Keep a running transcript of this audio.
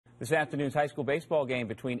This afternoon's high school baseball game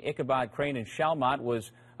between Ichabod Crane and Schalmont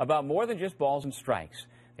was about more than just balls and strikes.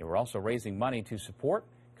 They were also raising money to support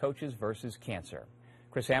Coaches versus Cancer.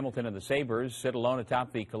 Chris Hamilton and the Sabres sit alone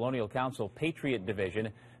atop the Colonial Council Patriot Division.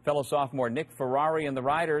 Fellow sophomore Nick Ferrari and the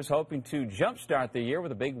Riders hoping to jumpstart the year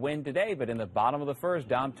with a big win today, but in the bottom of the first,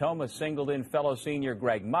 Toma singled in fellow senior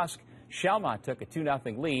Greg Musk. Schalmont took a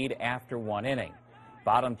 2-0 lead after one inning.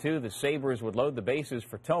 Bottom two, the Sabres would load the bases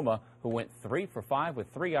for Toma, who went 3 for 5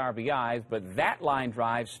 with 3 RBIs, but that line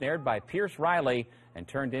drive snared by Pierce Riley and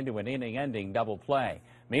turned into an inning-ending double play.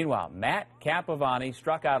 Meanwhile, Matt Capovani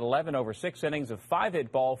struck out 11 over 6 innings of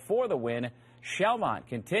 5-hit ball for the win. Schalmont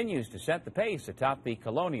continues to set the pace atop the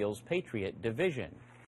Colonial's Patriot Division.